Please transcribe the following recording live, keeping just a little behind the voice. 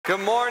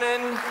Good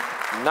morning,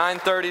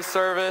 9:30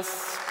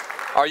 service.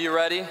 Are you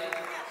ready?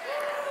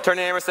 Turn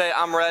to your neighbor and say,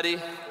 I'm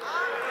ready.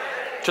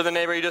 To the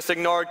neighbor you just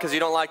ignored because you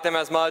don't like them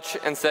as much,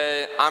 and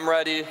say, I'm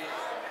ready.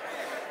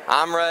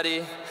 I'm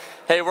ready.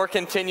 Hey, we're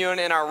continuing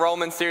in our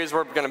Romans series.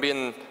 We're going to be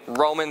in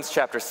Romans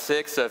chapter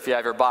 6, so if you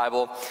have your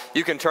Bible,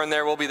 you can turn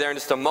there. We'll be there in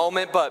just a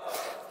moment, but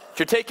if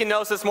you're taking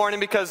notes this morning,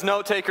 because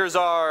note takers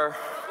are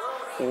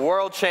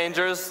world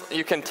changers,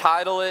 you can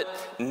title it,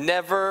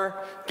 Never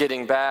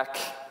Getting Back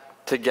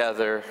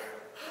Together,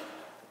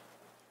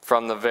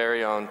 from the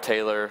very own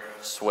Taylor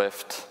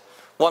Swift.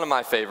 One of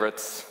my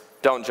favorites.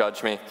 Don't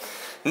judge me.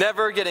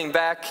 Never Getting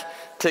Back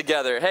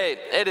Together. Hey,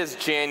 it is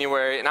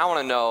January, and I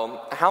want to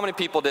know, how many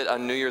people did a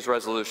New Year's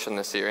resolution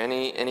this year?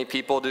 Any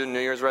people do New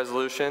Year's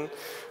resolution?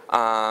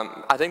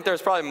 I think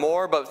there's probably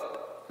more,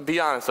 but be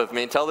honest with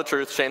me. Tell the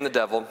truth, shame the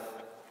devil.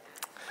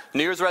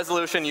 New Year's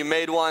resolution, you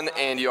made one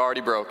and you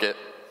already broke it.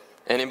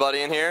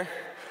 Anybody in here?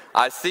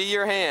 I see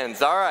your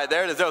hands. All right,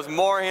 there it is. There was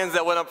more hands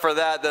that went up for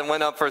that than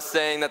went up for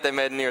saying that they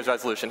made a New Year's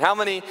resolution. How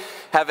many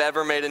have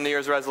ever made a New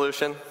Year's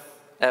resolution?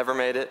 Ever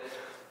made it?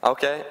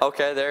 Okay,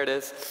 there it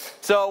is.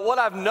 So what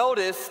I've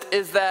noticed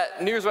is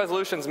that New Year's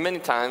resolutions many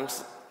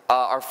times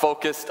are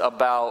focused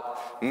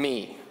about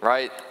me,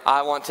 right?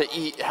 I want to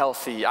eat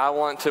healthy. I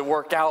want to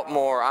work out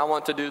more. I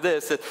want to do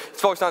this. It's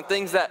focused on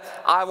things that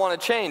I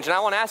want to change. And I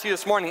want to ask you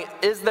this morning,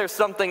 is there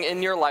something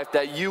in your life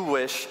that you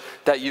wish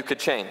that you could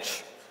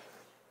change?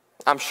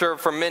 I'm sure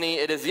for many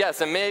it is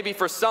yes, and maybe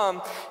for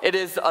some it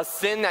is a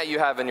sin that you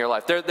have in your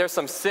life. There's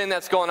some sin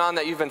that's going on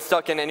that you've been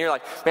stuck in, and you're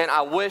like, man,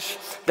 I wish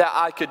that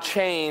I could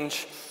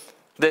change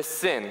this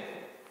sin.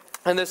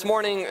 And this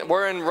morning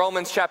we're in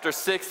Romans chapter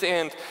 6,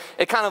 and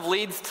it kind of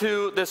leads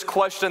to this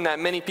question that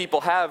many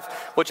people have,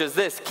 which is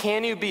this: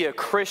 can you be a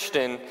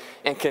Christian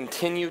and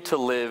continue to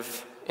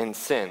live in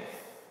sin?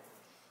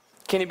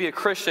 Can you be a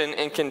Christian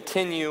and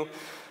continue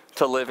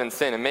to live in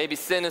sin? And maybe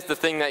sin is the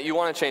thing that you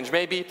want to change.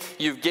 Maybe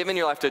you've given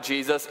your life to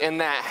Jesus and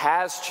that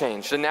has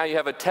changed, and now you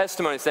have a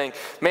testimony saying,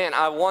 man,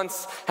 I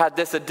once had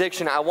this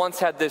addiction, I once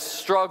had this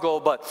struggle,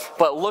 but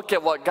look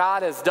at what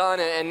God has done,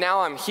 and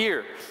now I'm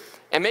here.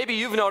 And maybe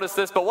you've noticed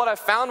this, but what I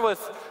found with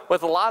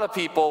a lot of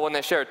people when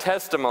they share a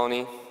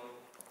testimony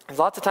is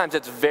lots of times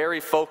it's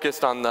very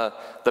focused on the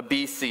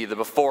BC, the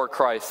before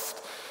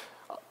Christ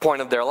point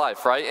of their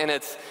life, right? And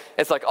it's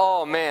like,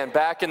 oh man,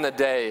 back in the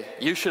day,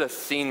 you should have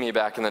seen me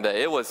back in the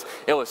day. It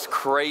was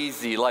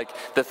crazy. Like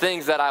the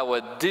things that I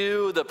would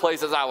do, the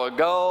places I would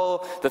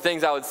go, the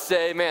things I would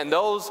say, man,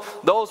 those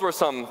were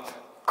some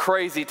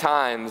crazy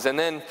times.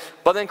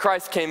 But then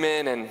Christ came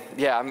in, and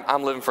yeah,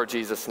 I'm living for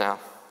Jesus now.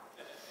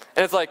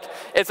 And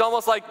it's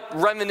almost like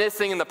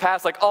reminiscing in the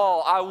past, like,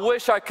 oh, I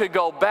wish I could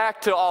go back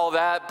to all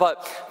that,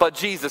 but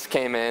Jesus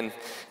came in,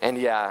 and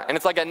yeah. And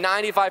it's like a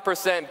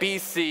 95%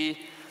 BC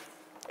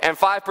and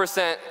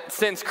 5%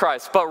 since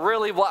Christ. But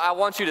really what I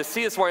want you to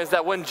see this morning is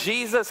that when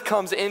Jesus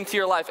comes into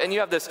your life and you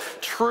have this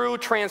true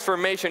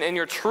transformation and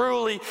you're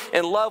truly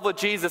in love with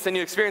Jesus and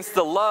you experience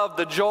the love,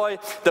 the joy,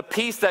 the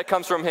peace that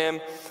comes from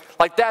him,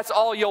 like that's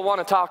all you'll want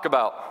to talk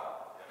about.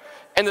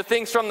 And the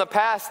things from the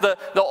past, the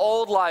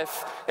old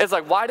life, is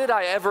like, why did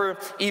I ever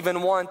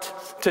even want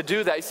to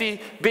do that? You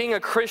see, being a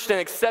Christian,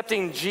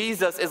 accepting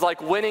Jesus is like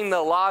winning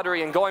the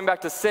lottery, and going back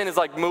to sin is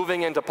like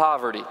moving into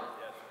poverty.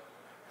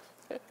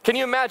 Can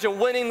you imagine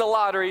winning the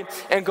lottery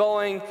and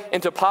going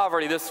into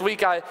poverty? This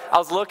week I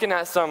was looking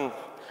at some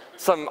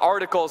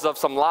articles of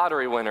some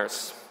lottery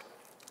winners.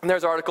 And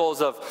there's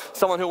articles of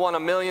someone who won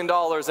 $1 million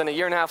and a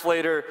year and a half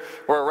later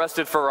were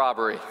arrested for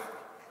robbery.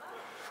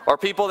 Or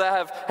people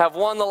that have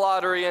won the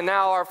lottery and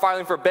now are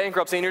filing for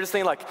bankruptcy, and you're just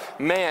thinking like,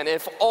 man,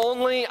 if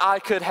only I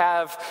could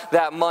have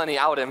that money,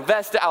 I would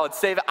invest it, I would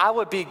save it, I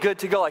would be good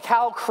to go. Like,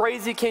 how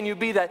crazy can you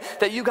be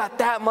that you got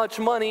that much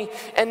money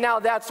and now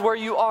that's where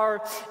you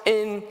are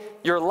in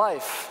your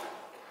life?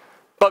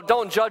 But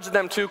don't judge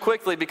them too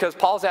quickly, because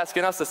Paul's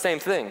asking us the same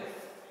thing.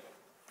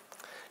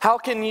 How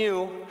can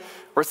you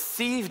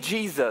receive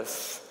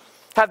Jesus,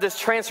 have this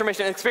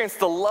transformation, experience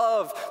the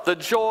love, the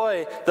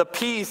joy, the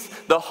peace,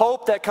 the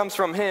hope that comes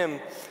from him,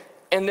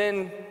 and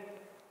then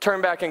turn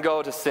back and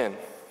go to sin?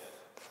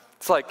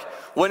 It's like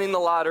winning the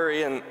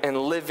lottery and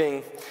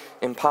living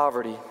in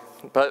poverty.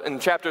 But in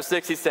chapter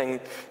 6, he's saying,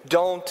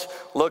 don't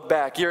look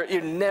back. You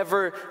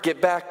never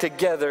get back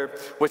together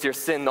with your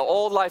sin. The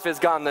old life is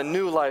gone. The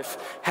new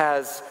life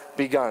has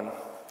begun.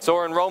 So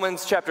we're in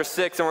Romans chapter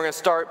 6, and we're going to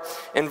start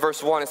in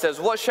verse 1. It says,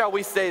 what shall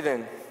we say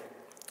then?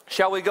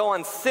 Shall we go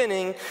on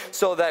sinning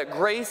so that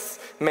grace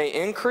may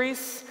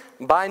increase?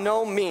 By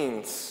no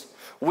means.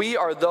 We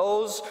are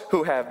those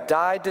who have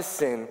died to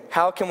sin.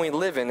 How can we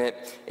live in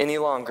it any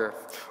longer?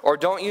 Or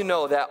don't you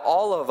know that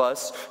all of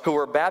us who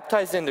were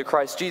baptized into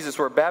Christ Jesus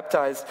were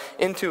baptized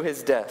into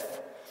his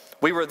death?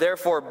 We were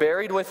therefore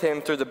buried with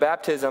him through the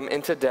baptism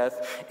into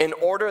death, in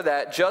order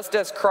that just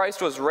as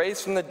Christ was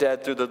raised from the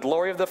dead through the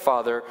glory of the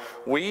Father,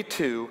 we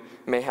too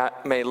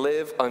may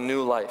live a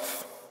new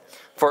life.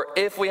 For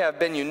if we have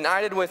been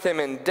united with him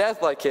in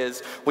death like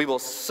his, we will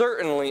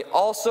certainly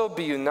also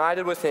be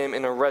united with him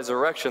in a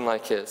resurrection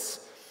like his.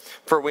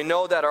 For we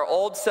know that our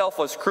old self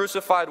was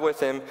crucified with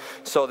him,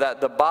 so that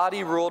the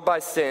body ruled by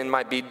sin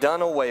might be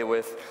done away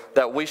with,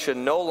 that we should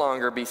no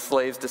longer be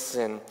slaves to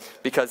sin,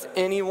 because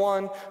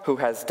anyone who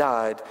has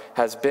died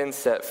has been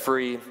set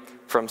free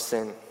from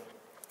sin.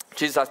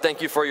 Jesus, I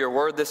thank you for your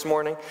word this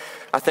morning.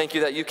 I thank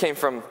you that you came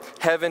from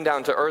heaven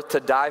down to earth to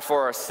die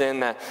for our sin,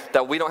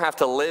 that we don't have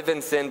to live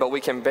in sin, but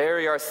we can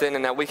bury our sin,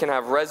 and that we can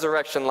have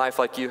resurrection life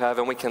like you have,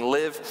 and we can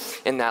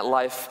live in that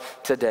life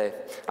today.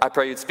 I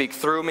pray you'd speak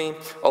through me,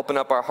 open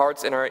up our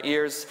hearts and our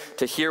ears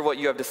to hear what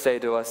you have to say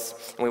to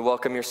us, and we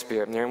welcome your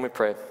spirit. In your name we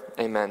pray,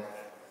 amen.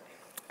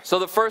 So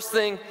the first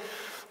thing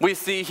we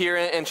see here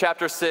in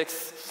chapter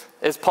 6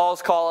 is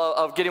Paul's call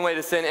of getting away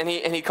to sin, and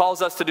he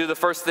calls us to do the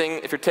first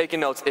thing, if you're taking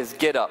notes, is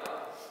get up.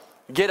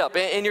 Get up.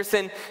 In your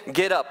sin,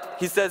 get up.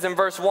 He says in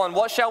verse 1,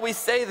 what shall we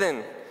say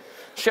then?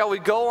 Shall we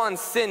go on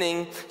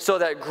sinning so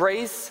that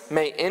grace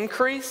may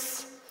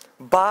increase?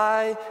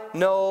 By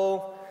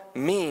no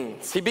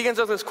means. He begins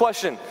with this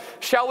question,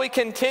 shall we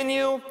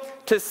continue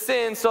to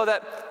sin so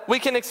that we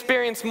can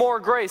experience more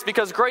grace?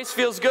 Because grace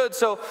feels good,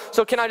 so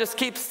can I just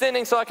keep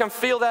sinning so I can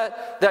feel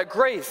that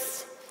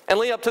grace? And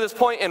leading up to this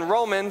point in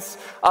Romans,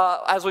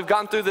 as we've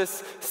gone through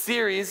this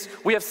series,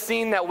 we have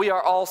seen that we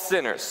are all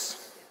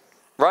sinners,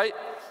 right?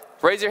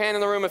 Raise your hand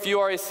in the room if you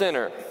are a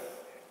sinner.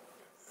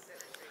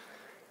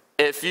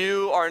 If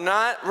you are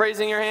not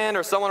raising your hand,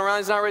 or someone around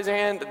you is not raising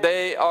your hand,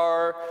 they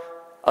are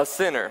a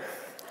sinner.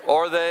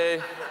 Or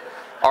they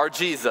are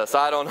Jesus,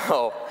 I don't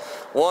know.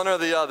 One or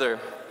the other.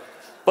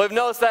 But we've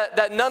noticed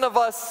that none of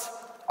us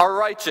are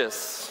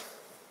righteous,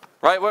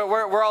 right?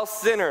 We're all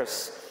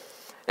sinners.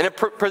 And it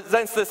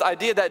presents this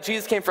idea that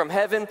Jesus came from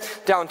heaven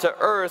down to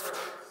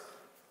earth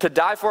to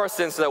die for our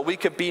sins so that we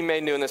could be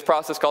made new in this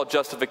process called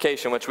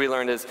justification, which we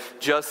learned is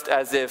just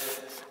as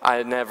if I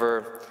had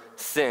never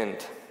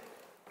sinned.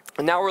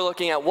 And now we're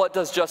looking at what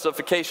does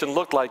justification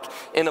look like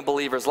in a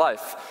believer's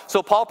life.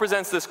 So Paul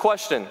presents this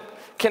question,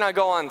 can I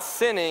go on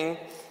sinning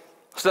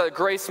so that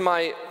grace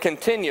might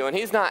continue? And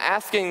he's not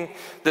asking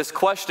this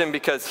question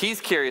because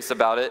he's curious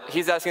about it.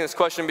 He's asking this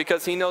question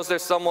because he knows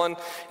there's someone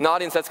in the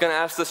audience that's going to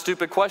ask the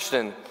stupid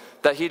question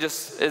that he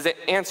just is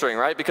answering,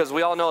 right? Because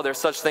we all know there's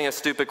such thing as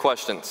stupid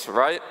questions,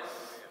 right?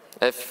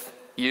 If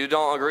you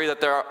don't agree that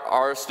there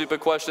are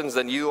stupid questions,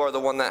 then you are the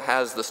one that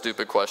has the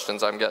stupid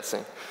questions, I'm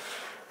guessing.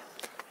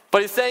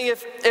 But he's saying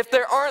if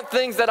there aren't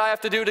things that I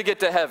have to do to get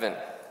to heaven,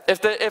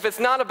 if it's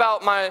not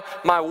about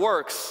my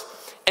works,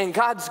 and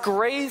God's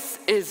grace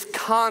is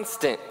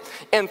constant,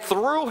 and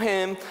through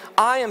him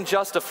I am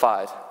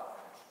justified,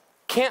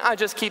 can't I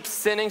just keep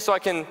sinning so I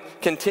can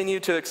continue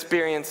to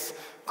experience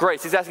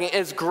grace? He's asking,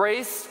 is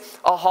grace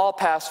a hall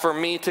pass for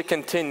me to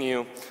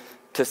continue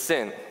to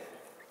sin?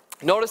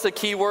 Notice a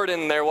key word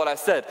in there, what I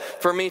said,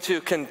 for me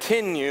to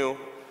continue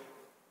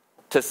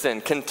to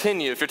sin.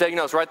 Continue. If you're taking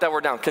notes, write that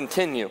word down,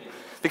 continue.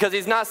 Because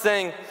he's not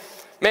saying,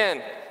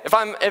 man,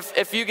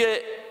 if you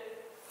get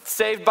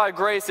saved by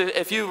grace,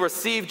 if you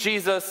receive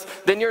Jesus,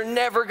 then you're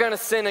never going to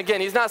sin again.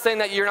 He's not saying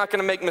that you're not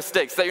going to make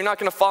mistakes, that you're not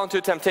going to fall into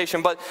a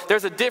temptation, but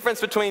there's a difference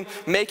between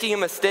making a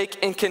mistake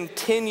and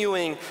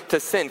continuing to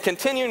sin.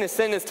 Continuing to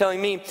sin is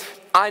telling me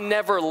I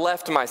never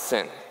left my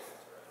sin.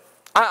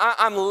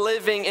 I'm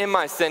living in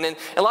my sin, and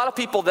a lot of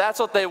people, that's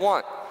what they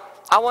want.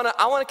 I want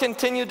to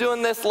continue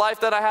doing this life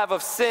that I have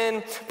of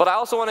sin, but I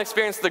also want to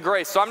experience the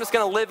grace. So I'm just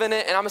going to live in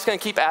it, and I'm just going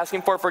to keep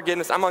asking for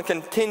forgiveness. I'm going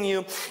to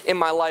continue in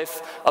my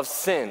life of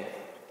sin.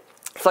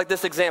 It's like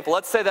this example.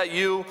 Let's say that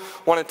you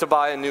wanted to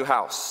buy a new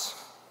house.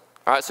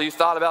 All right, so you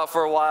thought about it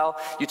for a while.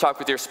 You talked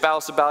with your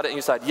spouse about it, and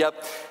you said,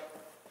 yep,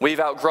 we've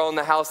outgrown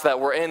the house that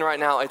we're in right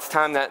now. It's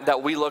time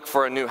that we look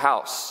for a new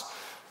house.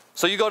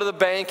 So you go to the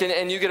bank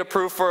and you get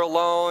approved for a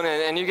loan,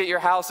 and you get your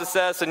house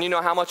assessed, and you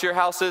know how much your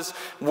house is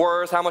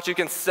worth, how much you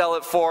can sell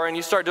it for, and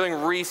you start doing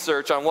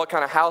research on what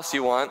kind of house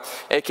you want,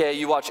 aka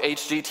you watch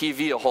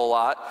HGTV a whole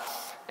lot,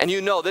 and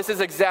you know this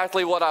is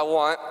exactly what I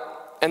want,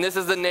 and this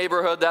is the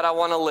neighborhood that I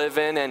want to live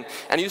in, and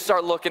you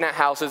start looking at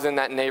houses in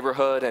that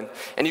neighborhood,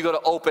 and you go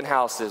to open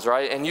houses,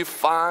 right, and you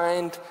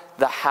find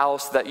the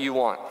house that you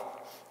want.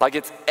 Like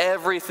it's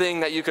everything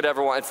that you could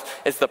ever want.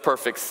 It's the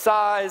perfect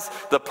size,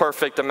 the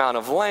perfect amount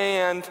of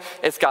land.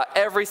 It's got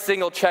every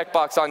single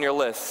checkbox on your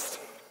list.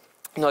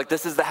 And you're like,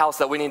 this is the house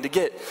that we need to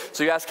get.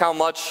 So you ask how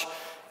much,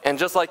 and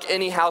just like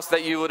any house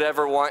that you would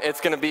ever want,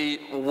 it's going to be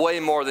way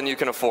more than you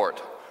can afford,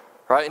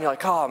 right? And you're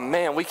like, oh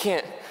man, we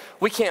can't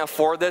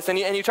afford this. And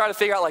you try to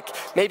figure out, like,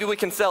 maybe we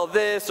can sell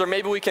this, or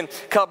maybe we can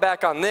cut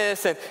back on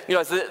this. And you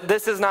know,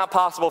 this is not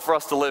possible for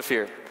us to live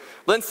here.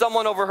 Then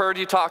someone overheard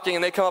you talking,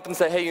 and they come up and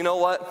say, hey, you know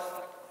what?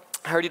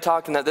 I heard you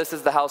talking that this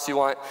is the house you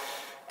want,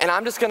 and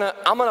I'm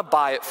gonna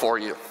buy it for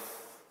you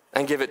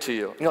and give it to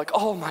you. And you're like,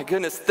 oh my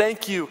goodness,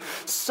 thank you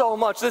so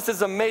much. This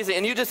is amazing.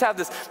 And you just have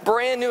this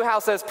brand new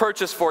house that's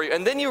purchased for you.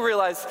 And then you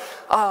realize,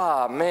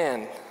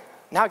 man,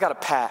 now I gotta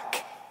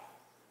pack.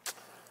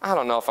 I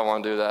don't know if I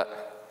wanna do that.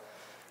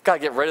 Gotta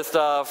get rid of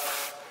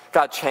stuff,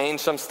 gotta change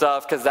some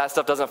stuff because that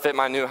stuff doesn't fit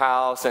my new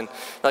house. And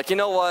like, you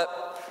know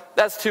what?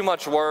 that's too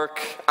much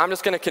work. I'm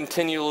just going to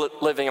continue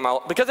living in my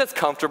old, because it's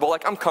comfortable.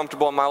 Like, I'm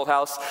comfortable in my old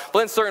house. But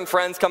then certain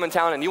friends come in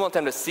town and you want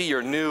them to see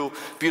your new,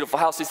 beautiful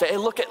house. You say, hey,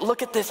 look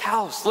at this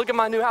house. Look at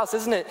my new house.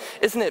 Isn't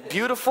it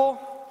beautiful?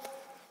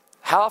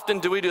 How often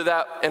do we do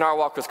that in our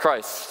walk with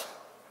Christ?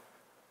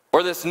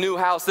 Or this new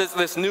house,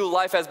 this new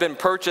life has been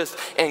purchased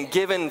and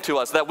given to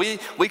us, that we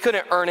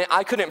couldn't earn it.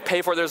 I couldn't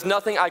pay for it. There's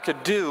nothing I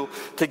could do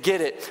to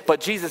get it, but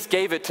Jesus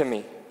gave it to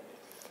me.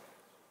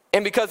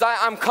 And because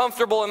I'm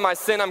comfortable in my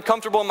sin, I'm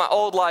comfortable in my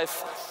old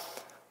life,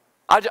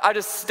 I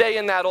just stay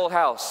in that old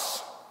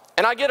house.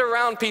 And I get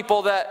around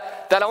people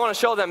that I want to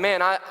show them,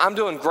 man, I'm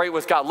doing great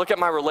with God. Look at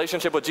my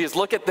relationship with Jesus.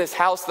 Look at this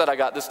house that I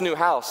got, this new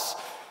house.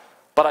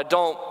 But I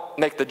don't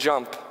make the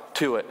jump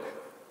to it.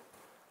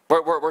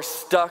 We're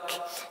stuck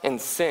in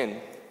sin.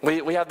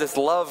 We have this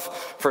love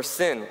for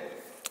sin.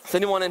 Has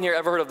anyone in here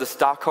ever heard of the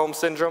Stockholm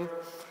Syndrome?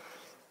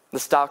 The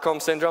Stockholm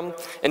Syndrome.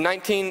 In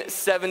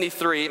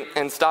 1973,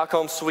 in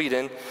Stockholm,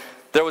 Sweden,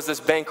 there was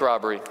this bank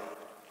robbery.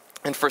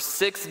 And for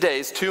 6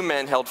 days, 2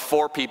 men held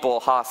 4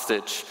 people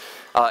hostage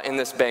in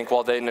this bank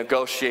while they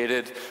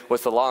negotiated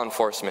with the law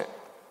enforcement.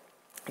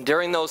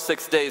 During those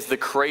 6 days, the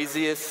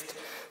craziest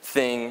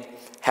thing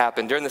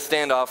happened. During the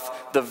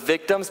standoff, the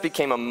victims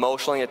became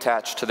emotionally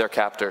attached to their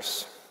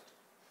captors.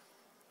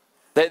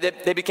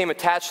 They became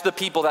attached to the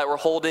people that were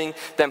holding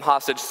them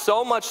hostage,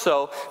 so much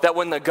so that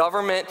when the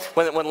government,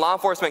 when law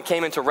enforcement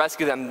came in to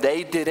rescue them,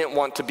 they didn't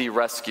want to be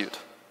rescued.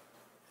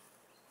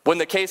 When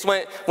the case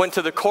went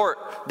to the court,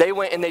 they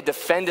went and they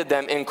defended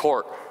them in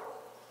court.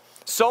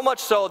 So much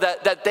so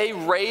that they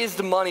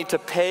raised money to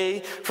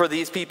pay for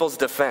these people's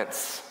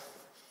defense.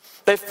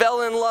 They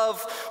fell in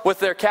love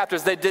with their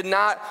captors. They did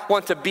not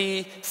want to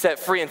be set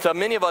free. And so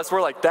many of us were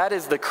like, that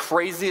is the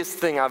craziest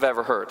thing I've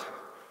ever heard.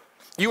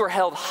 You were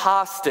held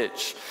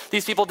hostage.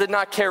 These people did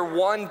not care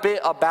one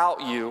bit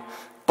about you,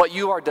 but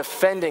you are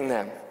defending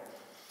them.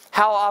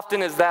 How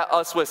often is that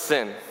us with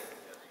sin?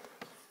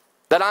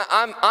 That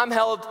I'm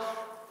held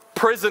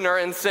prisoner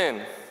in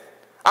sin.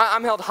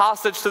 I'm held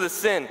hostage to the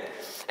sin.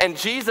 And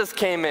Jesus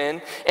came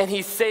in and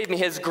he saved me.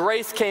 His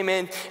grace came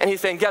in and he's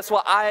saying, guess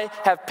what? I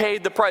have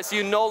paid the price.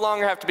 You no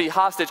longer have to be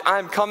hostage.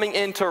 I'm coming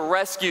in to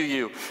rescue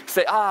you. You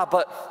say,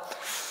 but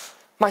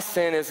my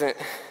sin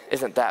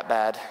isn't that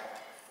bad.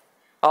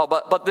 Oh,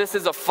 but this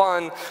is a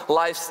fun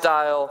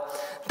lifestyle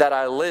that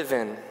I live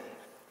in.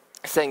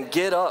 Saying,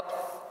 get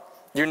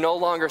up. You're no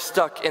longer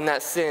stuck in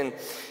that sin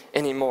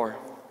anymore.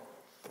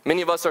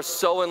 Many of us are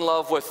so in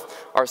love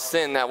with our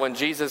sin that when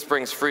Jesus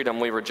brings freedom,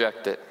 we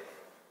reject it.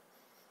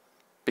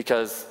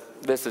 Because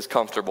this is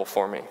comfortable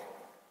for me.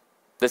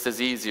 This is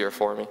easier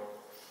for me. It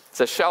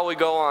says, shall we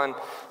go on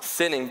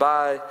sinning?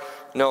 By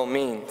no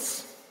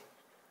means.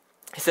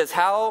 He says,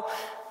 how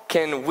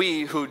can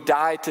we who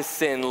died to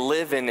sin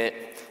live in it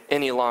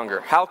any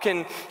longer? How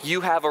can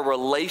you have a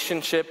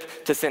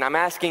relationship to sin? I'm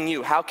asking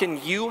you, how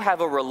can you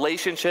have a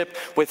relationship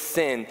with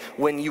sin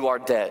when you are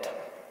dead?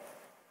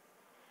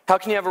 How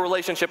can you have a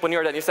relationship when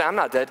you're dead? You say, I'm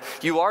not dead.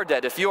 You are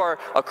dead. If you are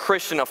a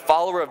Christian, a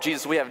follower of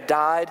Jesus, we have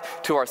died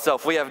to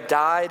ourselves. We have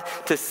died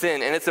to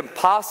sin. And it's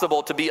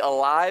impossible to be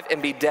alive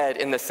and be dead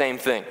in the same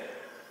thing.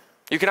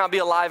 You cannot be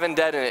alive and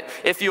dead in it.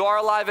 If you are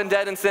alive and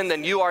dead in sin,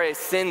 then you are a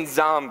sin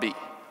zombie.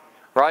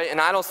 Right?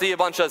 And I don't see a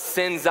bunch of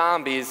sin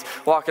zombies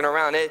walking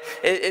around.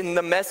 In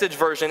the Message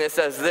version, it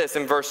says this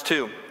in verse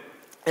 2.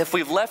 If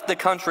we've left the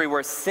country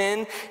where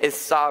sin is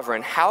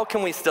sovereign, how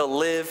can we still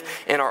live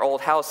in our old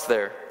house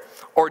there?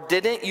 Or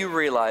didn't you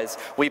realize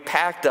we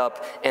packed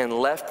up and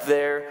left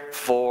there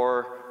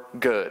for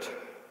good?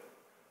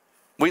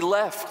 We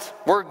left.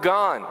 We're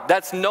gone.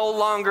 That's no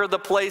longer the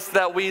place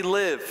that we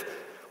live.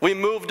 We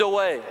moved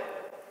away.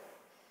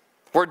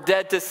 We're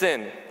dead to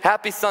sin.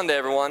 Happy Sunday,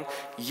 everyone.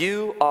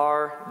 You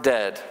are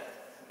dead.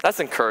 That's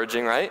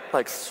encouraging, right?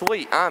 Like,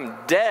 sweet, I'm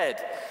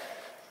dead.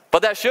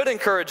 But that should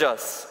encourage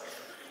us.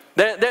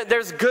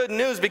 There's good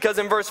news, because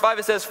in verse 5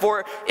 it says,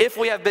 for if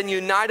we have been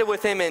united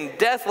with him in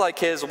death like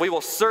his, we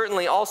will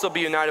certainly also be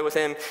united with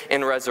him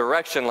in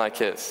resurrection like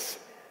his.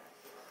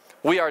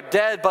 We are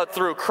dead, but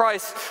through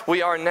Christ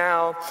we are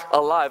now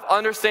alive.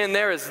 Understand,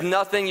 there is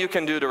nothing you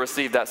can do to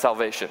receive that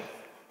salvation.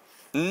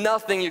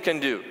 Nothing you can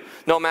do.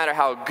 No matter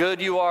how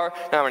good you are, no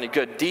matter how many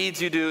good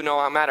deeds you do,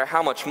 no matter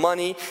how much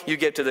money you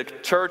give to the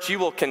church, you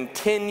will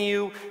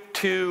continue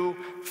to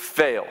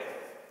fail.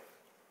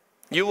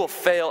 You will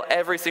fail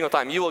every single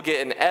time. You will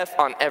get an F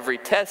on every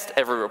test,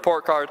 every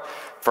report card,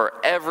 for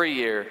every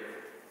year.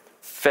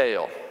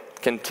 Fail.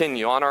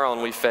 Continue. On our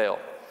own, we fail.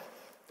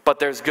 But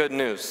there's good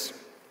news.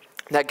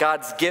 That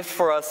God's gift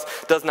for us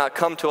does not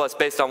come to us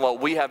based on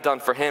what we have done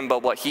for him,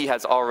 but what he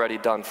has already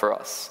done for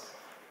us.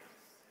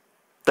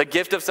 The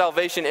gift of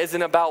salvation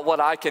isn't about what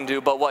I can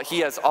do, but what he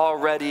has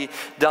already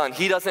done.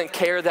 He doesn't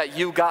care that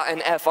you got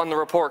an F on the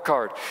report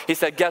card. He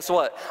said, guess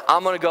what?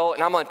 I'm going to go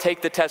and I'm going to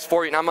take the test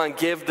for you, and I'm going to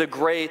give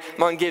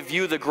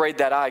you the grade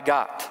that I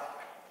got.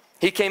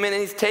 He came in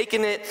and he's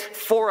taken it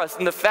for us.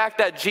 And the fact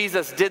that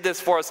Jesus did this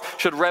for us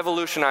should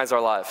revolutionize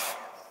our life.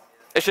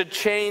 It should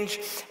change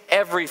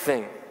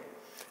everything.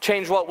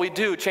 change what we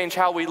do, change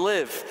how we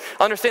live.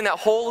 Understand that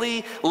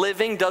holy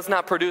living does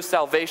not produce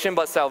salvation,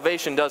 but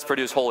salvation does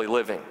produce holy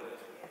living.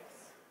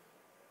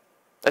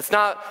 It's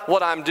not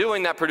what I'm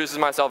doing that produces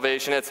my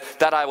salvation. It's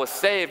that I was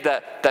saved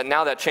that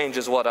now that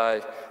changes what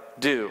I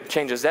do,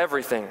 changes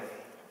everything.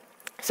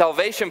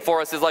 Salvation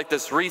for us is like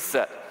this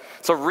reset.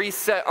 It's a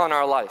reset on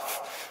our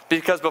life.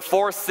 Because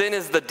before, sin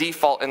is the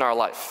default in our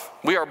life.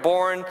 We are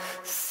born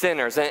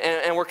sinners,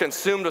 and we're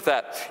consumed with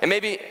that. And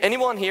maybe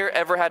anyone here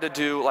ever had to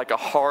do like a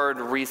hard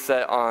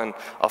reset on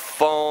a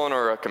phone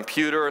or a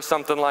computer or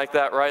something like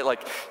that, right?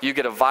 Like you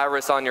get a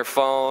virus on your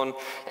phone,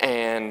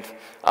 and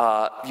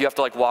you have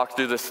to like walk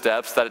through the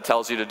steps that it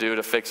tells you to do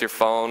to fix your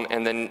phone,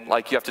 and then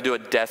like you have to do a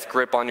death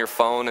grip on your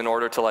phone in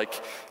order to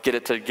like get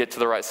it to get to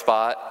the right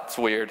spot. It's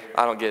weird.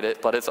 I don't get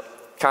it, but it's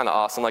kind of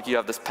awesome. Like you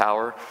have this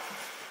power.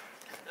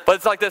 But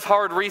it's like this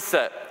hard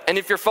reset. And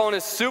if your phone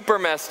is super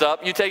messed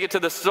up, you take it to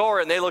the store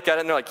and they look at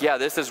it and they're like, yeah,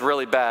 this is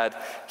really bad.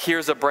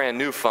 Here's a brand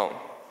new phone.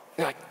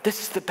 You're like,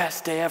 this is the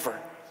best day ever.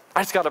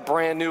 I just got a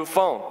brand new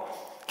phone.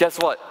 Guess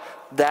what?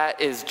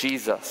 That is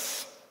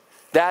Jesus.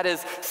 That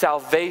is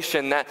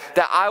salvation. That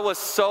I was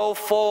so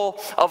full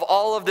of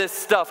all of this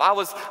stuff. I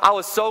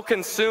was so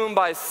consumed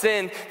by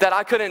sin that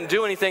I couldn't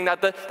do anything,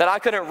 that I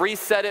couldn't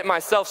reset it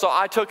myself. So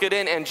I took it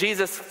in, and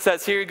Jesus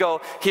says, here you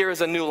go. Here is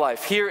a new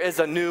life. Here is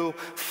a new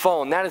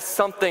phone. That is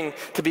something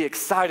to be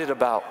excited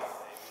about.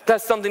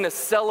 That's something to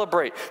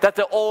celebrate, that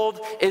the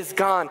old is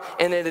gone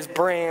and it is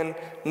brand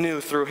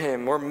new through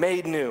him. We're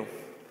made new.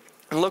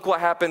 And look what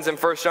happens in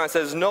 1 John. It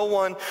says, no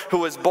one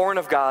who is born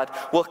of God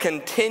will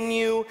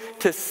continue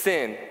to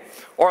sin.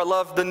 Or I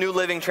love the New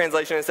Living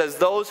Translation. It says,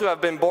 those who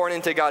have been born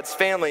into God's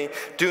family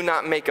do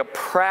not make a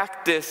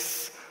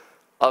practice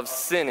of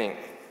sinning.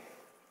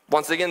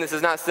 Once again, this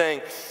is not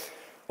saying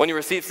when you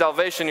receive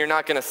salvation, you're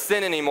not going to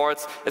sin anymore.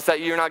 It's that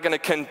you're not going to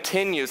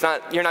continue.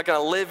 You're not going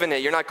to live in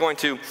it. You're not going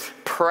to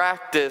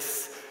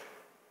practice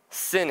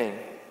sinning.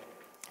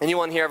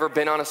 Anyone here ever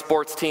been on a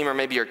sports team, or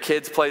maybe your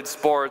kids played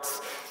sports?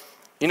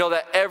 You know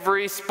that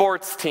every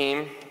sports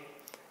team,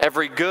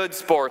 every good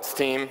sports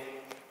team,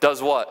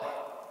 does what?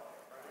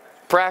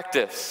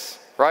 Practice,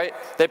 right?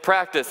 They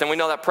practice, and we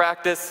know that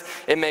practice,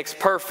 it makes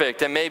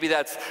perfect, and maybe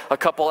that's a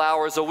couple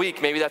hours a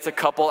week, maybe that's a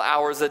couple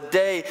hours a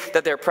day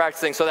that they're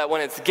practicing, so that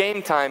when it's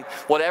game time,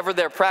 whatever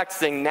they're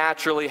practicing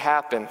naturally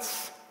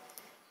happens.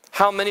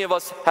 How many of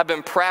us have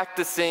been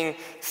practicing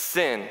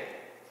sin?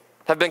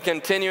 Have been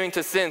continuing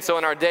to sin? So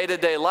in our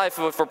day-to-day life,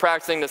 if we're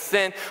practicing to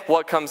sin,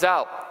 what comes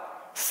out?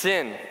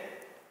 Sin.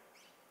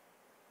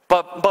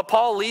 But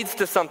Paul leads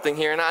to something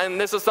here, and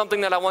this is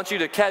something that I want you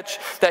to catch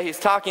that he's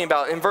talking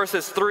about. In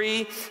verses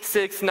 3,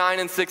 6, 9,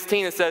 and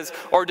 16, it says,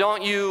 or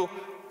don't you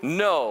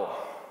know?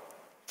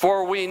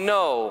 For we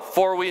know,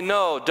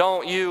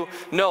 don't you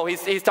know?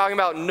 He's talking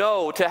about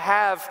know, to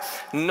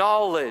have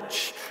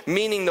knowledge,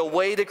 meaning the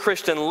way to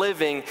Christian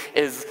living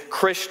is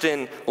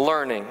Christian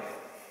learning.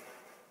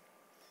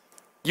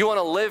 You want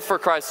to live for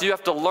Christ, you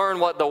have to learn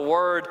what the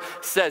Word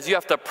says. You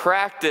have to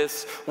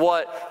practice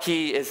what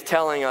He is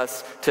telling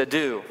us to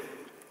do.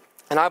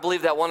 And I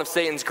believe that one of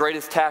Satan's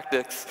greatest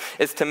tactics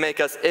is to make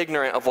us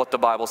ignorant of what the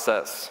Bible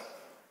says.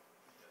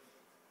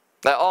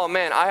 That, oh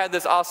man, I had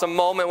this awesome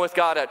moment with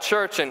God at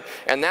church, and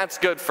that's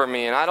good for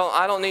me. And I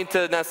don't need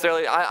to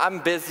necessarily, I'm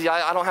busy,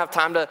 I don't have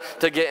time to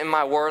get in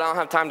my Word. I don't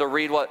have time to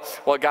read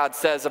what God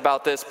says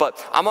about this,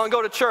 but I'm going to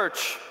go to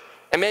church.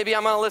 And maybe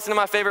I'm going to listen to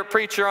my favorite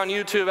preacher on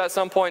YouTube at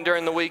some point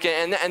during the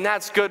weekend, and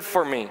that's good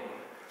for me.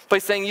 But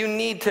he's saying you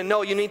need to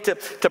know, you need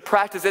to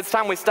practice. It's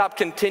time we stop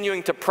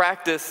continuing to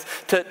practice,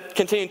 to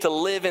continue to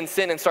live in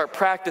sin and start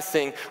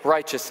practicing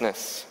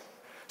righteousness.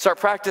 Start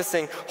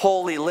practicing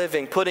holy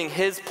living, putting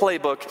his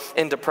playbook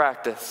into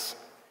practice.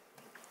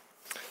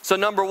 So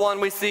number one,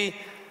 we see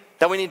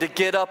that we need to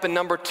get up, and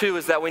number two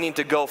is that we need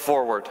to go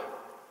forward.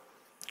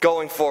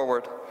 Going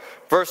forward.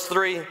 Verse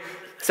 3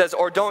 says,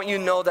 or don't you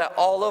know that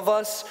all of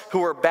us who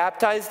were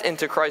baptized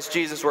into Christ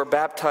Jesus were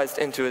baptized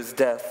into his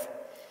death?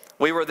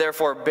 We were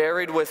therefore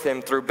buried with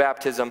him through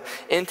baptism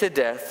into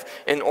death,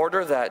 in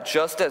order that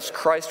just as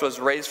Christ was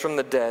raised from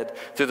the dead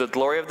through the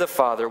glory of the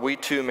Father, we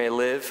too may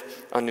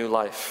live a new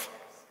life.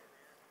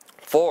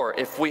 For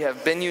if we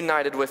have been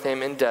united with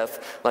him in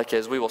death like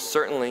his, we will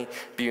certainly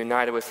be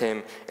united with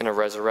him in a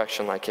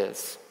resurrection like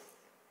his.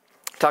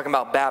 Talking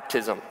about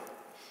baptism.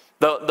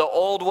 The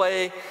old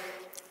way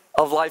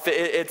of life,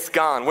 it's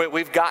gone.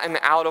 We've gotten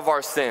out of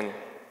our sin.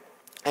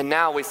 And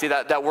now we see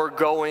that we're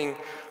going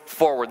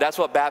forward. That's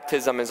what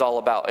baptism is all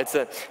about. It's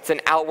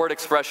an outward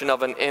expression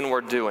of an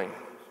inward doing.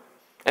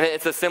 And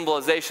it's a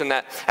symbolization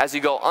that as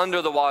you go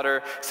under the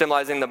water,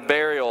 symbolizing the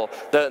burial,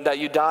 that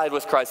you died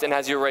with Christ. And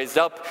as you're raised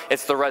up,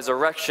 it's the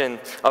resurrection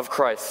of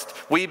Christ.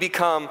 We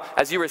become,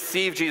 as you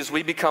receive Jesus,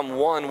 we become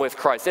one with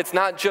Christ. It's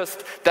not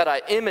just that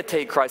I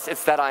imitate Christ,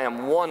 it's that I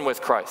am one with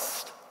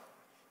Christ.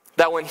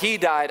 That when he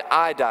died,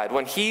 I died.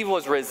 When he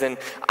was risen,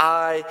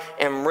 I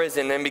am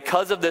risen. And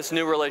because of this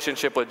new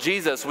relationship with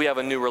Jesus, we have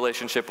a new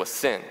relationship with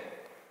sin.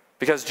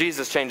 Because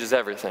Jesus changes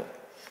everything.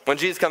 When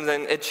Jesus comes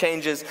in, it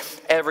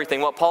changes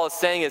everything. What Paul is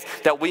saying is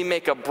that we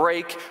make a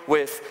break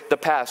with the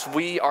past.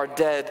 We are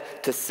dead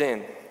to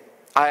sin.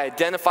 I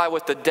identify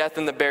with the death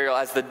and the burial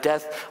as the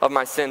death of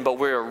my sin, but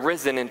we're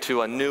risen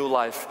into a new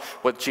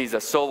life with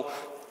Jesus. So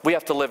we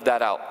have to live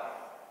that out.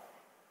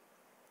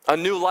 A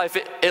new life,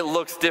 it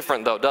looks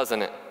different though,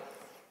 doesn't it?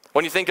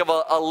 When you think of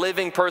a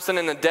living person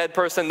and a dead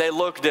person, they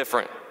look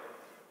different.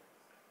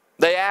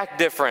 They act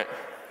different.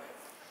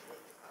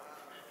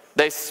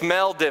 They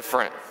smell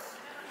different.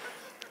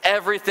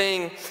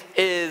 Everything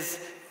is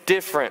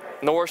different.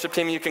 And the worship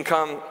team, you can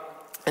come.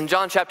 In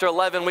John chapter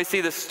 11, we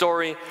see the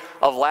story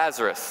of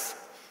Lazarus.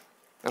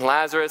 And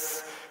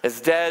Lazarus is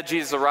dead.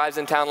 Jesus arrives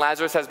in town.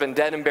 Lazarus has been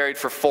dead and buried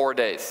for 4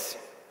 days.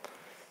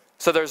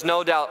 So there's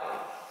no doubt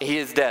he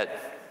is dead.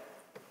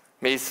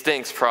 He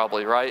stinks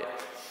probably, right?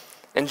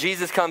 And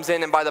Jesus comes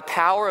in, and by the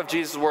power of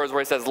Jesus' words where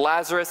he says,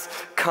 Lazarus,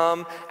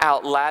 come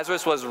out.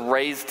 Lazarus was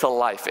raised to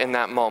life in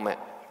that moment.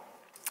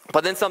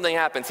 But then something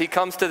happens. He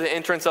comes to the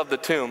entrance of the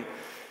tomb.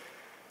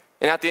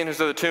 And at the entrance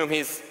of the tomb,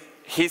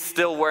 he's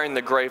still wearing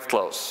the grave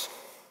clothes.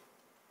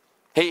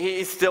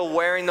 He's still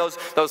wearing those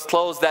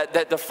clothes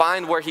that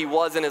defined where he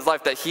was in his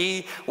life, that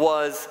he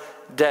was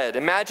dead.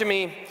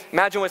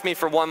 Imagine with me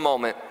for one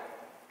moment.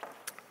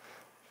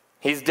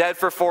 He's dead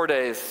for 4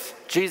 days.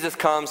 Jesus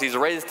comes, he's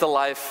raised to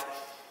life,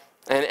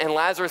 and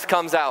Lazarus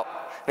comes out,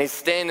 and he's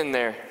standing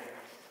there.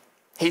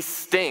 He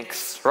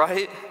stinks,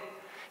 right?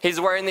 He's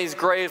wearing these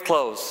grave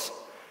clothes.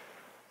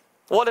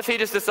 What if he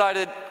just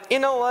decided, you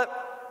know what?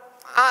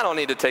 I don't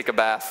need to take a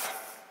bath.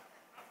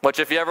 Which,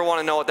 if you ever want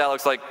to know what that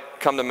looks like,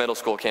 come to middle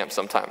school camp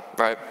sometime,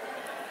 right?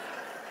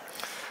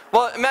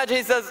 Well, imagine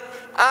he says,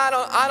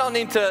 I don't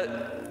need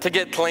to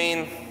get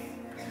clean.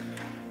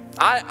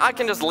 I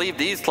can just leave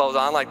these clothes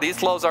on, like these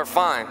clothes are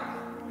fine,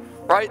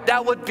 right?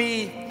 That would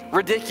be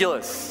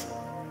ridiculous.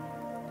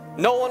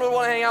 No one would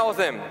want to hang out with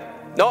him.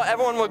 No,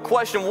 everyone would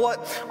question,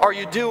 what are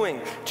you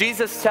doing?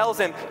 Jesus tells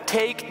him,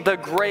 take the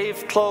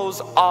grave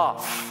clothes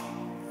off.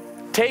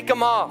 Take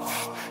them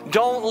off.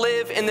 Don't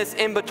live in this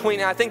in-between.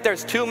 And I think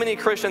there's too many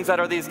Christians that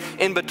are these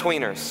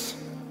in-betweeners.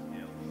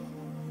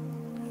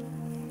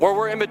 Where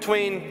we're in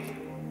between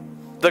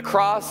the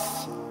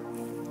cross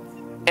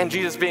and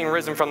Jesus being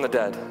risen from the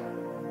dead.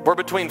 We're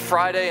between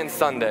Friday and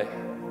Sunday.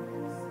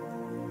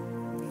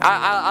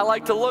 I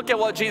like to look at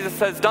what Jesus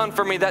has done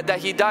for me, that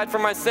he died for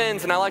my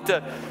sins, and I like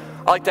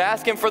to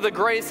ask him for the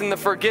grace and the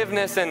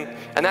forgiveness, and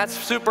that's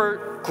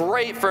super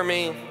great for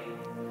me.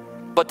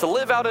 But to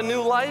live out a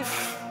new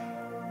life,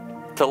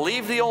 to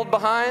leave the old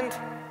behind,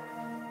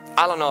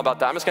 I don't know about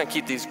that. I'm just going to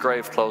keep these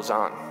grave clothes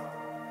on.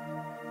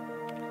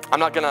 I'm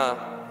not going to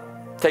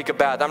take a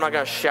bath. I'm not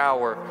going to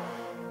shower.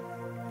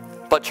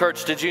 But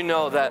church, did you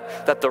know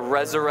that the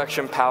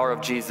resurrection power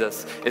of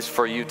Jesus is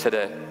for you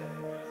today?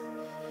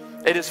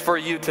 It is for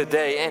you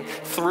today. And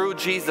through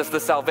Jesus, the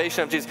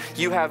salvation of Jesus,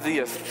 you have the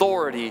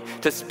authority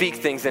to speak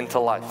things into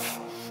life.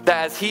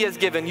 That as he has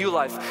given you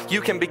life, you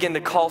can begin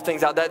to call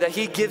things out, that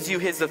he gives you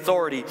his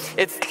authority.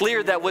 It's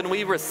clear that when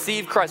we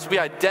receive Christ, we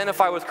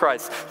identify with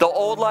Christ. The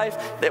old life,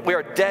 that we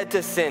are dead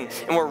to sin,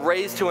 and we're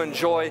raised to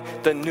enjoy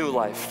the new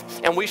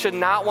life. And we should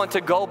not want to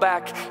go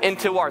back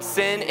into our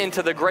sin,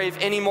 into the grave,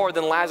 any more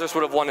than Lazarus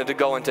would have wanted to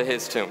go into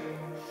his tomb.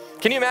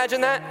 Can you imagine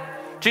that?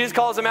 Jesus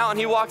calls him out, and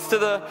he walks to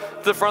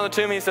the front of the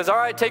tomb, and he says, all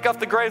right, take off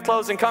the grave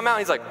clothes and come out.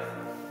 And he's like,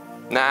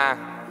 nah,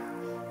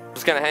 I'm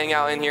just going to hang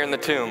out in here in the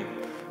tomb.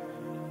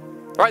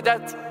 Right?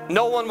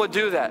 No one would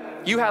do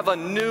that. You have a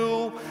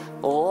new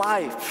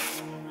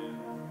life.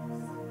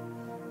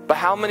 But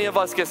how many of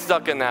us get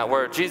stuck in that,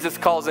 where Jesus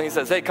calls and he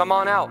says, hey, come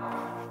on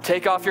out.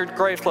 Take off your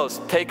grave clothes.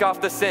 Take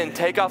off the sin.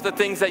 Take off the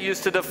things that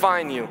used to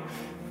define you.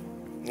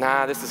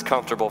 Nah, this is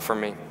comfortable for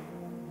me.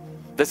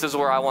 This is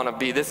where I want to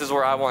be. This is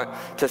where I want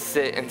to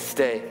sit and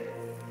stay.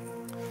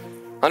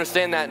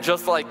 Understand that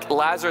just like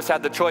Lazarus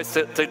had the choice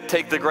to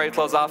take the grave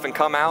clothes off and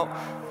come out,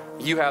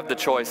 you have the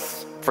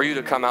choice for you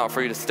to come out,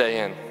 for you to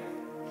stay in.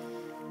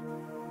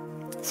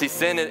 See,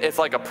 sin, it's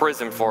like a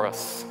prison for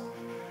us.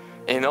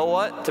 And you know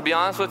what? To be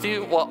honest with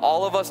you, what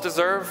all of us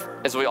deserve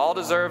is we all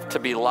deserve to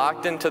be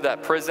locked into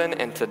that prison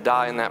and to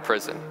die in that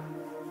prison.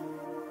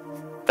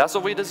 That's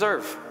what we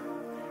deserve.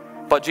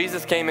 But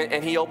Jesus came in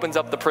and he opens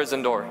up the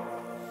prison door.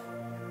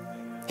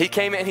 He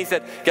came in and he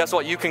said, guess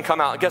what? You can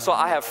come out. Guess what?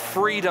 I have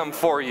freedom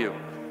for you.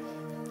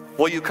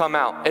 Will you come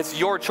out? It's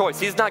your choice.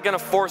 He's not going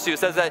to force you. It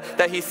says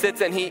that he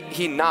sits and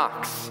he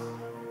knocks.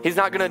 He's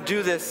not going to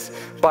do this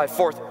by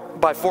force.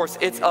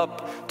 It's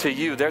up to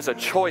you. There's a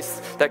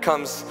choice that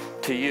comes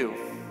to you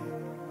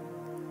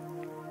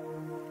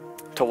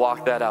to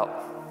walk that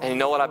out. And you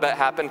know what I bet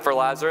happened for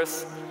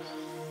Lazarus?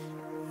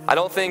 I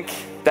don't think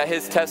that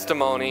his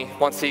testimony,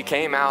 once he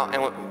came out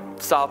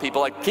and saw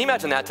people, like, can you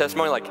imagine that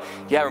testimony? Like,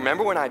 yeah,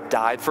 remember when I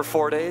died for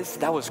 4 days?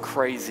 That was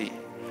crazy,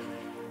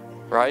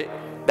 right?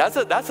 That's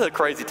a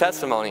crazy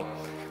testimony.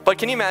 But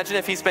can you imagine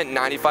if he spent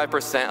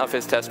 95% of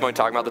his testimony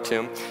talking about the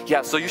tomb?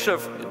 Yeah, so you should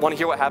want to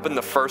hear what happened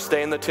the first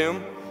day in the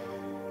tomb?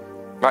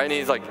 Right, and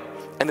he's like,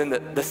 And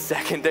then the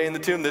second day in the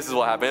tomb, this is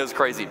what happened. It was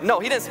crazy. No,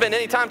 he didn't spend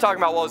any time talking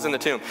about what was in the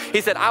tomb.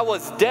 He said, I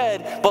was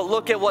dead, but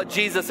look at what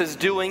Jesus is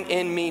doing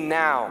in me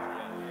now.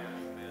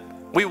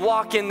 We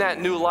walk in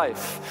that new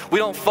life. We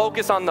don't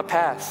focus on the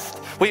past.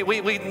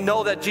 We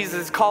know that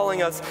Jesus is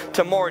calling us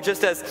to more.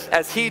 Just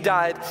as he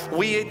died,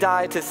 we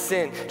died to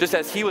sin. Just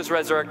as he was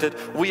resurrected,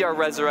 we are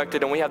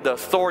resurrected, and we have the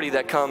authority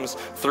that comes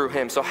through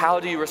him. So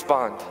how do you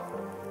respond?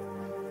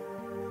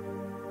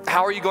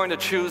 How are you going to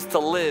choose to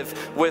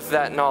live with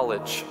that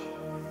knowledge?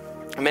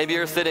 Maybe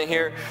you're sitting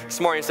here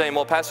this morning saying,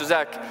 well, Pastor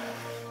Zach,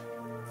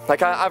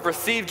 like I've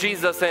received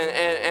Jesus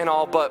and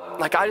all, but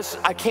like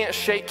I can't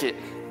shake it.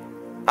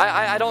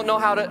 I don't know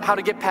how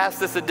to get past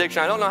this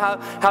addiction. I don't know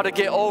how to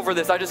get over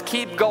this. I just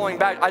keep going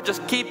back. I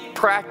just keep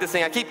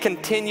practicing. I keep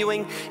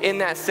continuing in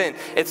that sin.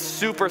 It's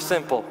super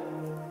simple.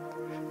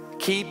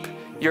 Keep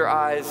your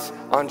eyes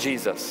on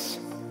Jesus.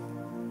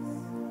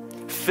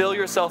 Fill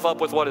yourself up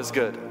with what is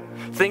good.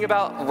 Think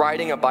about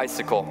riding a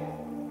bicycle.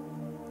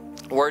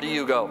 Where do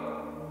you go?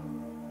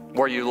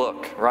 Where you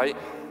look, right?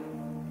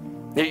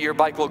 Your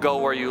bike will go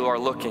where you are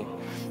looking.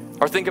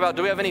 Or think about,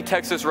 do we have any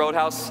Texas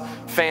Roadhouse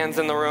fans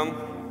in the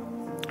room?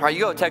 All right,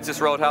 you go to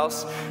Texas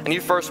Roadhouse, and you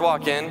first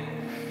walk in,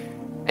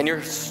 and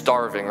you're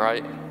starving,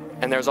 right?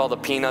 And there's all the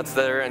peanuts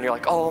there, and you're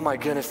like, oh my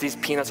goodness, these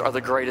peanuts are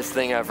the greatest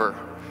thing ever.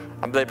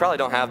 They probably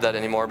don't have that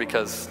anymore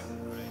because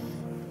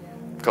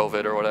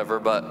COVID or whatever,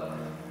 but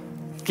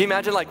can you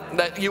imagine like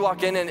that you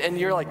walk in and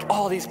you're like,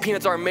 oh, these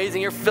peanuts are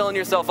amazing. You're filling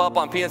yourself up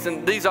on peanuts,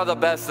 and these are the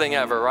best thing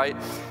ever, right?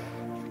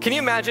 Can you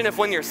imagine if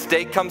when your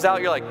steak comes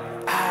out, you're like,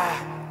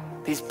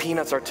 these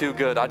peanuts are too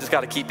good. I just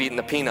got to keep eating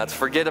the peanuts.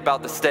 Forget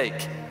about the steak.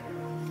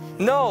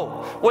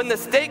 No, when the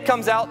steak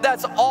comes out,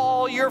 that's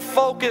all you're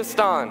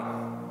focused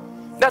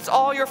on. That's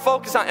all you're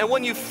focused on. And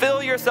when you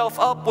fill yourself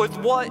up with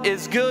what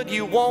is good,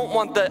 you won't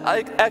want the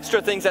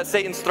extra things that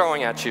Satan's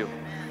throwing at you.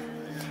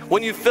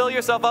 When you fill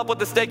yourself up with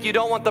the steak, you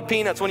don't want the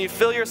peanuts. When you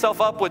fill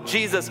yourself up with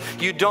Jesus,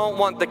 you don't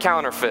want the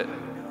counterfeit.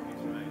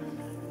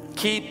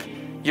 Keep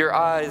your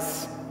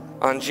eyes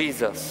on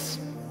Jesus.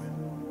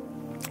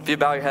 If you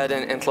bow your head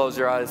and close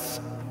your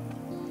eyes.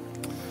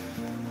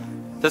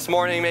 This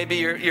morning, maybe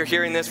you're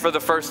hearing this for the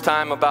first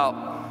time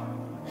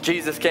about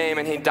Jesus came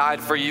and he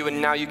died for you,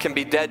 and now you can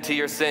be dead to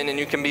your sin and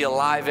you can be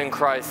alive in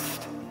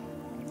Christ.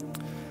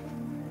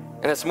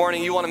 And this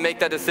morning you want to make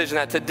that decision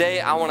that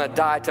today I want to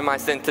die to my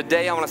sin.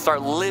 Today I want to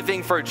start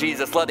living for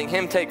Jesus, letting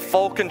him take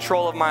full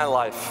control of my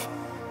life.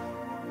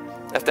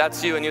 If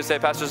that's you and you say,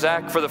 Pastor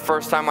Zach, for the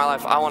first time in my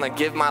life, I want to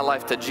give my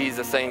life to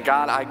Jesus, saying,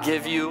 God, I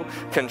give you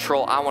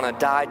control. I want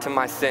to die to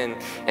my sin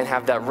and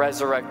have that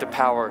resurrected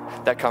power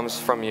that comes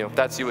from you. If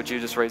that's you, would you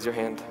just raise your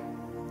hand?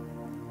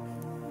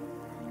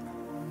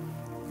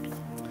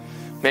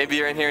 Maybe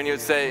you're in here and you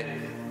would say,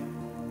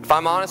 if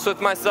I'm honest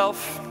with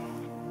myself,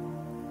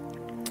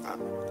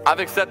 I've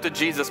accepted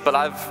Jesus, but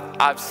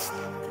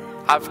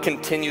I've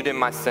continued in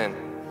my sin.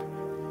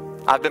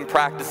 I've been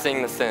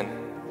practicing the sin.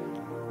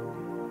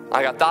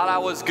 Like I thought I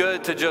was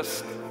good to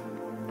just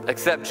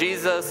accept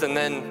Jesus and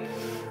then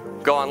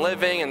go on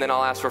living, and then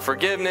I'll ask for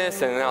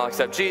forgiveness, and then I'll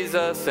accept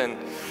Jesus, and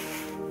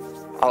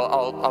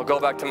I'll go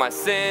back to my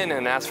sin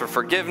and ask for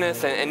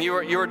forgiveness. And you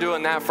were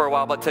doing that for a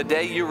while, but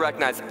today you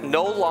recognize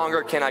no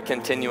longer can I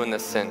continue in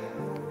this sin.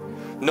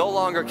 No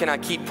longer can I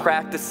keep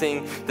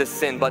practicing this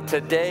sin, but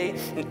today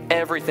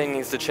everything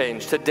needs to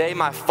change. Today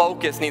my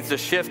focus needs to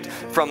shift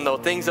from the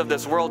things of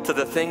this world to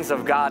the things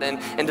of God, and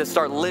to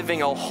start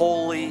living a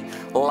holy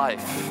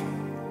life.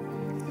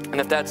 And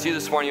if that's you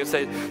this morning, you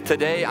say,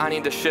 today I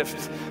need to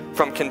shift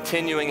from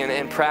continuing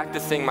and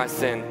practicing my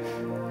sin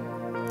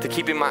to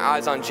keeping my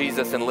eyes on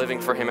Jesus and living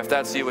for him. If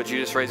that's you, would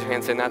you just raise your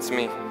hand saying, that's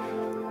me?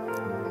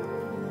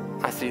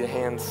 I see the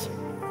hands.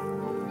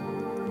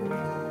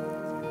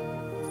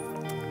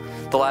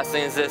 The last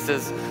thing is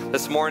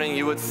this morning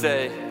you would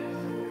say,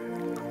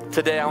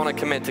 today I want to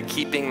commit to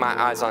keeping my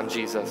eyes on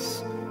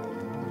Jesus.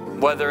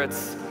 Whether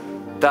it's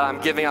that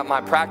I'm giving up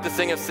my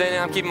practicing of sin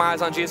and I'm keeping my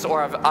eyes on Jesus,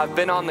 or I've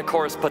been on the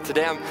course, but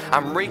today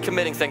I'm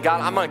recommitting, saying, God,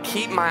 I'm going to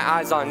keep my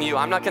eyes on you.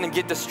 I'm not going to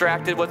get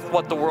distracted with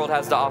what the world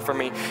has to offer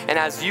me. And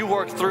as you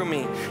work through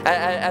me,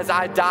 as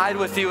I died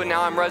with you and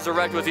now I'm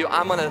resurrected with you,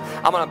 I'm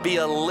gonna be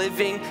a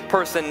living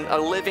person, a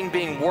living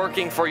being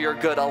working for your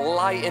good, a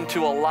light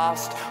into a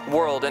lost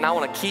world. And I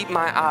want to keep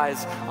my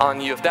eyes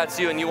on you. If that's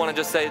you and you want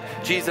to just say,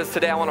 Jesus,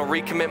 today I want to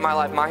recommit my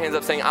life, my hands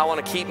up saying, I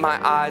want to keep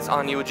my eyes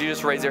on you. Would you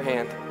just raise your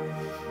hand?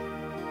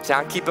 Say,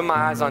 I'm keeping my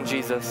eyes on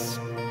Jesus.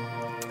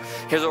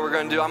 Here's what we're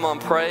going to do. I'm going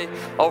to pray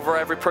over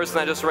every person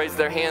that just raised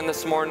their hand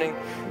this morning.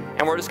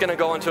 And we're just going to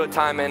go into a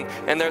time, and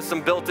there's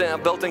some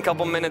built-in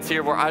couple minutes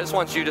here where I just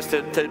want you just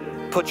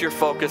to put your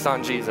focus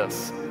on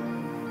Jesus.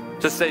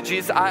 Just say,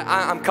 Jesus,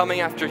 I'm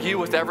coming after you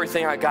with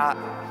everything I got.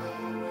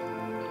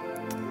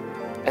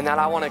 And that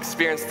I want to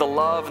experience the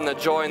love and the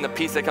joy and the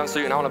peace that comes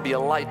through you, and I want to be a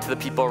light to the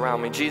people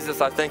around me.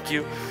 Jesus, I thank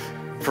you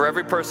For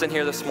every person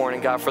here this morning,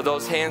 God, for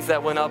those hands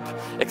that went up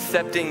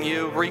accepting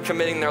you,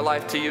 recommitting their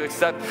life to you,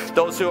 except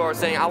those who are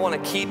saying, I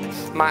want to keep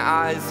my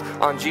eyes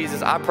on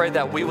Jesus, I pray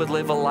that we would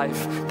live a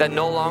life that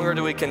no longer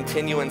do we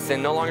continue in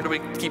sin, no longer do we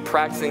keep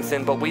practicing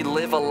sin, but we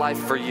live a life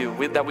for you,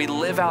 that we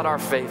live out our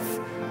faith.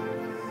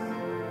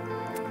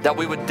 That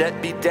we would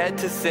be dead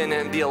to sin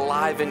and be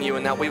alive in you,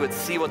 and that we would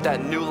see what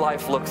that new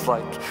life looks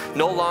like.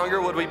 No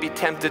longer would we be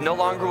tempted, no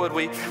longer would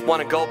we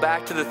want to go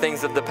back to the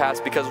things of the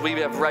past, because we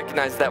have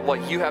recognized that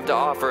what you have to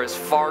offer is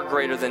far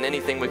greater than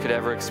anything we could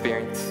ever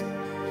experience.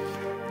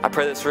 I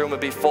pray this room would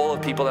be full of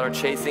people that are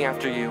chasing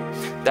after you,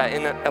 that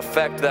in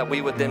effect that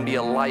we would then be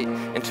a light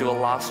into a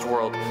lost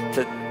world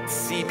to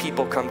see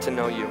people come to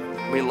know you.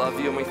 We love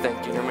you and we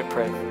thank you, and we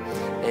pray,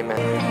 amen.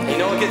 And you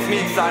know what gets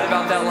me excited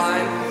about that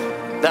line?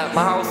 That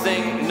my heart will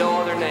sing no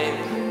other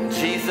name,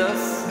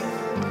 Jesus,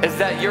 is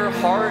that your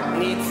heart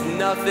needs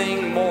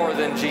nothing more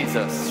than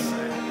Jesus.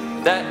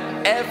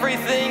 That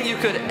everything you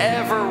could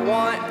ever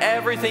want,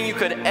 everything you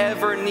could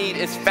ever need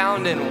is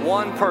found in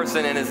one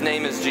person, and his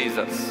name is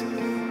Jesus.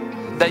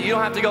 That you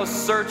don't have to go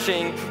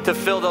searching to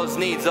fill those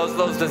needs,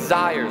 those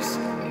desires.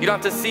 You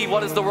don't have to see,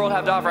 what does the world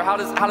have to offer? How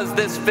does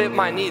this fit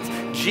my needs?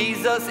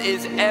 Jesus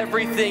is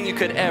everything you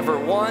could ever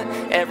want,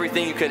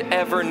 everything you could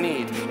ever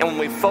need. And when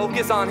we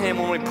focus on him,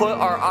 when we put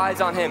our eyes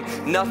on him,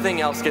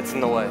 nothing else gets in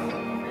the way.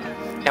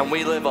 And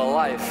we live a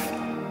life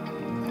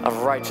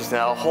of righteousness,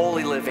 a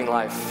holy living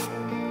life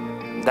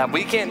that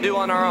we can't do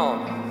on our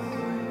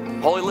own.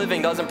 Holy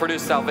living doesn't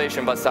produce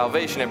salvation, but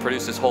salvation, it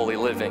produces holy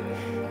living.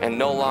 And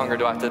no longer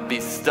do I have to be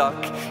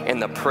stuck in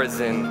the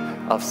prison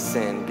of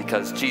sin,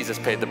 because Jesus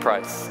paid the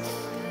price.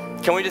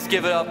 Can we just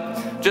give it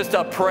up, just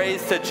a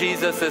praise to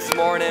Jesus this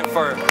morning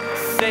for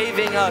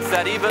saving us,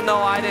 that even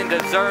though I didn't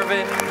deserve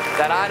it,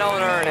 that I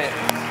don't earn it,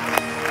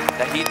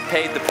 that he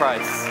paid the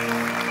price.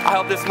 I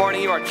hope this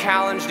morning you are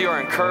challenged, you are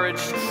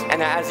encouraged,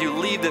 and that as you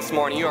leave this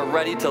morning, you are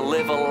ready to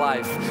live a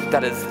life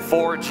that is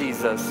for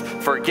Jesus,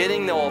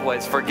 forgetting the old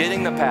ways,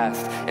 forgetting the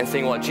past, and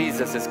seeing what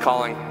Jesus is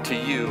calling to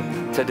you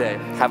today.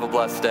 Have a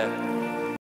blessed day.